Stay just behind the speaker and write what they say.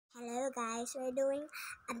guys, we're doing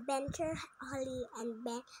Adventure Holly and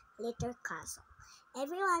Ben Little Castle.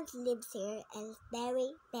 Everyone lives here and is very,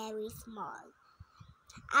 very small.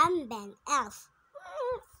 I'm Ben Elf.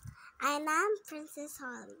 And I'm Princess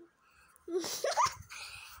Holly.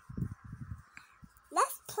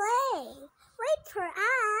 Let's play. Wait for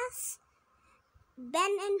us.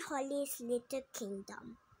 Ben and Holly's Little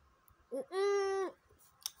Kingdom.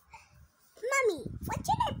 Mommy, what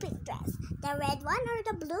should I pick dress? The red one or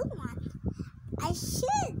the blue one? I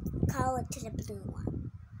should go to the blue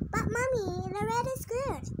one. But Mommy, the red is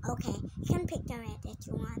good. Okay, you can pick the red if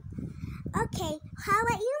you want. Okay, how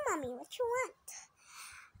about you, Mommy? What you want?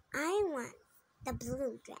 I want the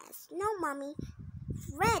blue dress. No, Mommy,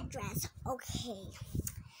 red dress. Okay.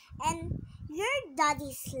 And your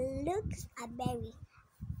daddy's looks are very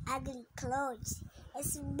ugly clothes.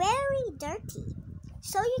 It's very dirty.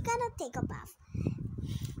 So you're gonna take a bath.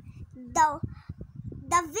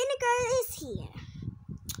 The vinegar is here.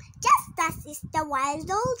 Just as is the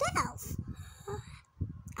wild old elf.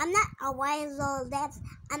 I'm not a wild old elf.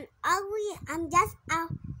 I'm ugly. I'm just a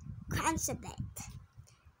crunchabit.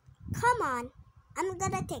 Come on. I'm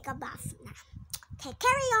gonna take a bath now. Okay,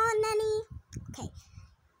 carry on, Nanny. Okay.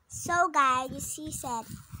 So guys, you see said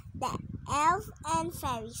that elf and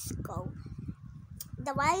fairies go.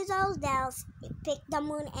 The wise old elves pick the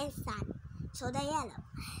moon and sun, so the yellow.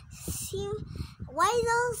 See, wise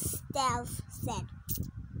old elf said,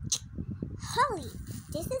 Holly,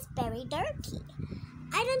 this is very dirty.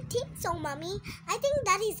 I don't think so, Mommy. I think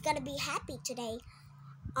Daddy's gonna be happy today.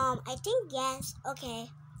 I think yes. Okay.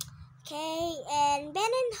 Okay, and Ben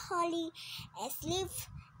and Holly sleep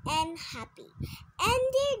and happy. And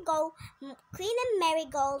there go Queen and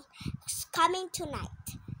Marigold coming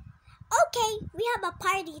tonight. Okay, we have a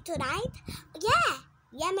party tonight.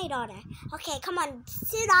 Yeah, my daughter. Okay, come on,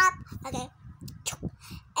 sit up. Okay.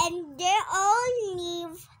 And they're all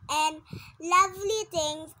leave and lovely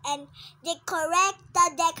things and they correct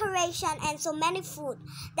the decoration and so many food.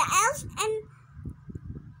 The elf and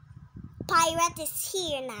pirate is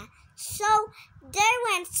here now. So they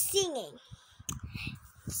went singing.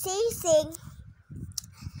 Sing.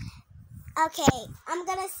 Okay, I'm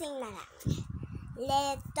gonna sing now.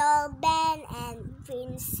 Little Ben and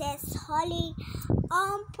Princess Holly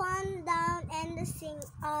up and down and sing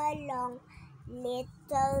along.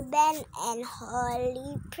 Little Ben and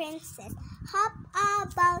Holly Princess hop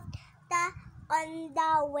about on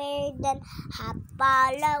the garden hop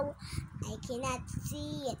below. I cannot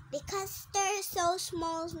see it because they're so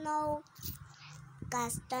small. No,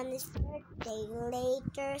 Gaston is birthday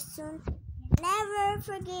later soon. Never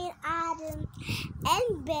forget Adam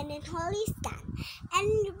and Ben and Holly's done.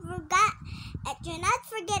 And do not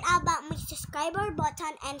forget about my subscriber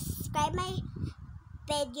button and subscribe my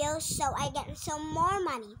videos so I get some more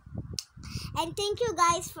money. And thank you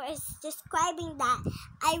guys for subscribing that.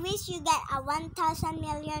 I wish you get a $1,000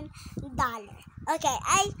 million. Okay,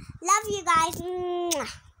 I love you guys.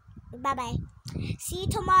 Bye-bye. See you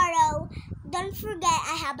tomorrow. Don't forget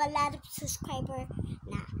I have a lot of subscribers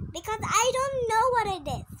now. Because I don't know what it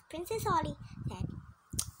is. Princess Holly said,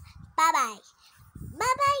 bye-bye.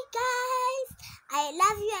 Bye-bye, guys. I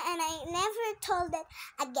love you and I never told it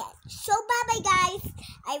again. So, bye-bye, guys.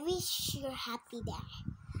 I wish you're happy there.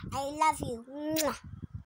 I love you.